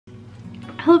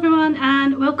Hello everyone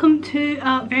and welcome to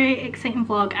a very exciting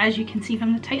vlog. As you can see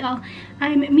from the title,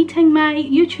 I'm meeting my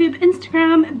YouTube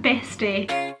Instagram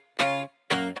bestie.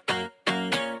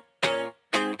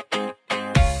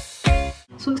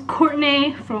 So it's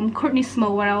Courtney from Courtney's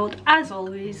Small World. As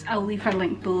always, I'll leave her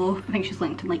link below. I think she's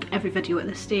linked in like every video at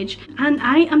this stage. And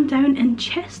I am down in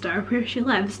Chester, where she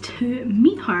lives, to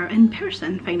meet her in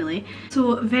person finally.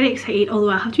 So very excited, although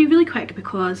I have to be really quick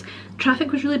because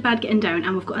traffic was really bad getting down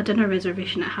and we've got a dinner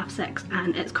reservation at 6:30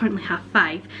 and it's currently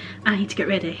 5:30 and I need to get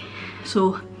ready.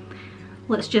 So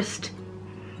let's just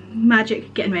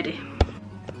magic getting ready.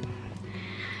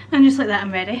 And just like that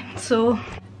I'm ready. So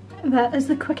that is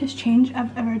the quickest change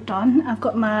I've ever done. I've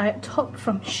got my top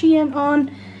from Shein on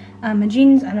and my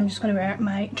jeans, and I'm just going to wear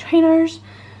my trainers.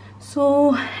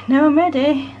 So now I'm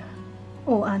ready.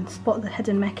 Oh, and spot the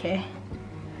hidden Mickey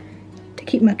to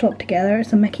keep my top together.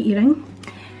 It's a Mickey earring.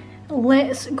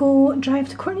 Let's go drive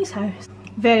to Courtney's house.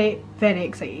 Very, very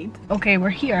excited. Okay, we're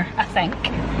here, I think.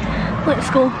 Let's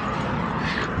go.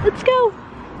 Let's go.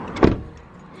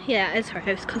 Yeah, it's her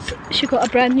house because she got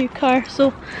a brand new car,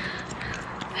 so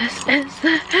this is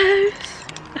the house.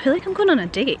 I feel like I'm going on a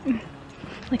date.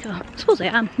 Like I suppose I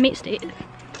am. Mate's date.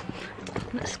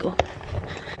 Let's go.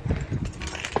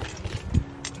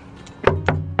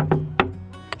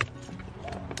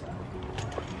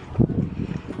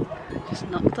 Just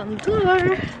knocked on the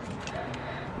door.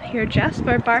 I hear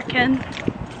Jasper barking.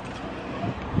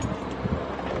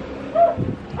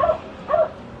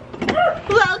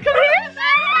 Welcome here!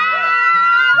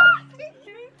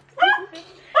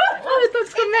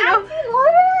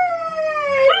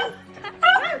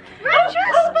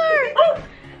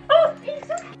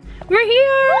 We're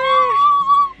here!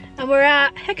 And we're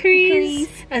at Hickory's.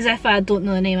 As if I don't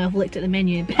know the name, I've looked at the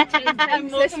menu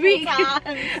this week.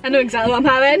 I know exactly what I'm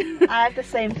having. I have the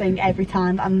same thing every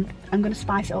time, but I'm going to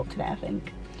spice it up today, I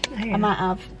think. I might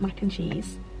have mac and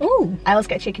cheese. Oh! I always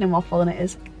get chicken and waffle and it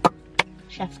is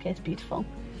chef's kiss, beautiful.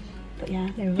 But yeah,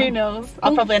 who knows?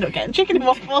 I'll probably end up getting chicken and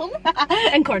waffle.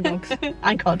 And corn dogs.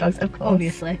 And corn dogs, of course.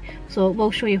 Obviously. So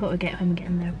we'll show you what we get when we get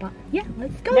in there, but yeah,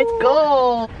 let's go. Let's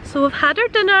go. So we've had our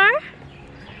dinner.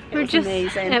 We're just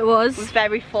amazing. It was. It was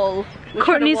very full.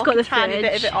 Courtney's got the tiny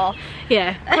footage. bit of it off.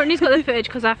 Yeah, Courtney's got the footage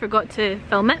because I forgot to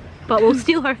film it, but we'll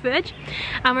steal her footage.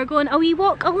 And we're going a wee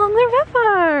walk along the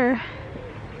river.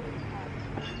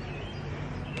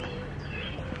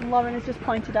 Lauren has just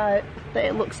pointed out that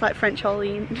it looks like French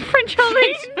Orleans. French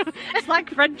Orleans? It's like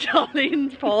French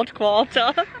Orleans Port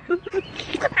Quarter.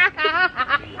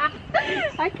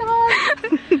 I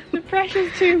can't. The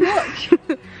pressure's too much.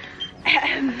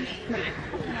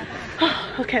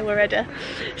 Okay, we're ready.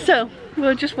 So,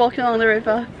 we're just walking along the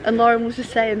river and Lauren was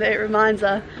just saying that it reminds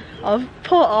her of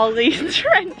Port Orleans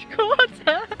French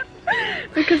Quarter.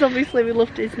 Because obviously we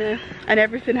love Disney and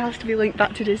everything has to be linked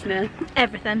back to Disney.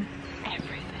 Everything.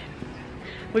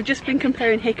 We've just been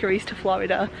comparing Hickory's to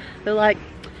Florida. They're like,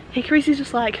 Hickory's is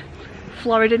just like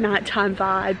Florida nighttime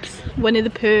vibes. Winnie the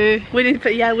Pooh. Winnie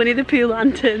the Pooh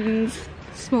lanterns.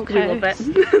 Smokehouse.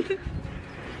 We love it.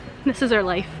 This is our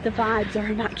life. The vibes are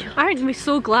immaculate. Aren't we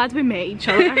so glad we met each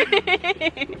other?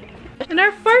 And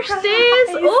our first day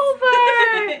is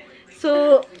over!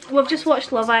 So we've just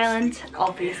watched Love Island.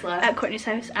 Obviously. At Courtney's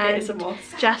house, and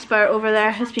Jasper over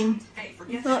there has been,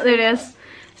 oh there it is,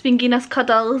 has been giving us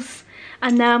cuddles.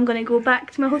 And now I'm going to go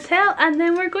back to my hotel and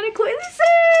then we're going to go to the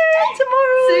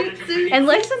zoo tomorrow in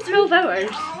less than 12 hours.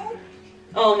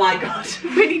 Oh my god,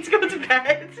 we need to go to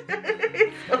bed.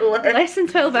 Less than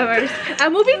 12 hours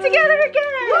and we'll be together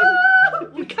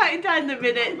again. We're counting down the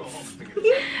minutes.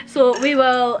 So we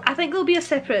will, I think there'll be a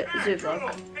separate zoo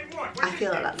vlog. I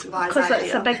feel like that's a wise because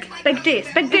it's a big day,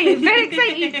 very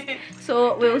excited.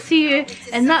 So we'll see you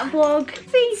in that vlog.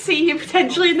 See you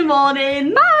potentially in the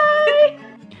morning. Bye!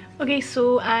 Okay,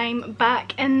 so I'm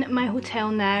back in my hotel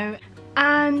now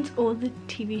and oh, the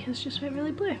TV has just went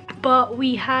really blue. But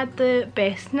we had the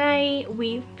best night.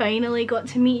 We finally got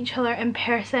to meet each other in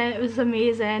person. It was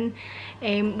amazing.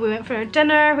 We went for our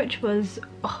dinner, which was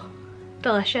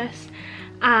delicious,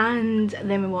 and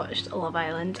then we watched Love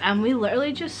Island and we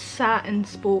literally just sat and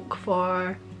spoke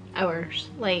for hours.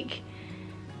 Like,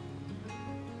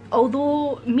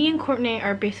 although me and Courtney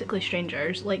are basically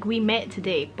strangers, like we met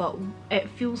today, but it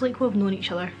feels like we've known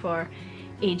each other for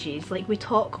ages. Like we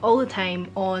talk all the time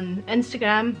on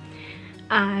Instagram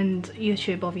and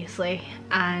YouTube obviously,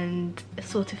 and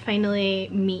so to finally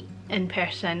meet in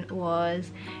person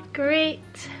was great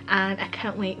and I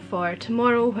can't wait for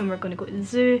tomorrow when we're going to go to the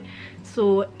zoo.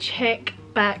 So check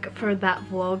back for that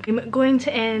vlog. I'm going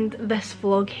to end this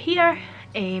vlog here.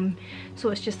 So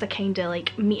it's just a kind of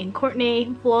like meeting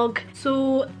Courtney vlog.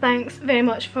 So thanks very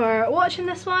much for watching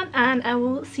this one, and I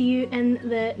will see you in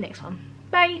the next one.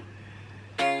 Bye!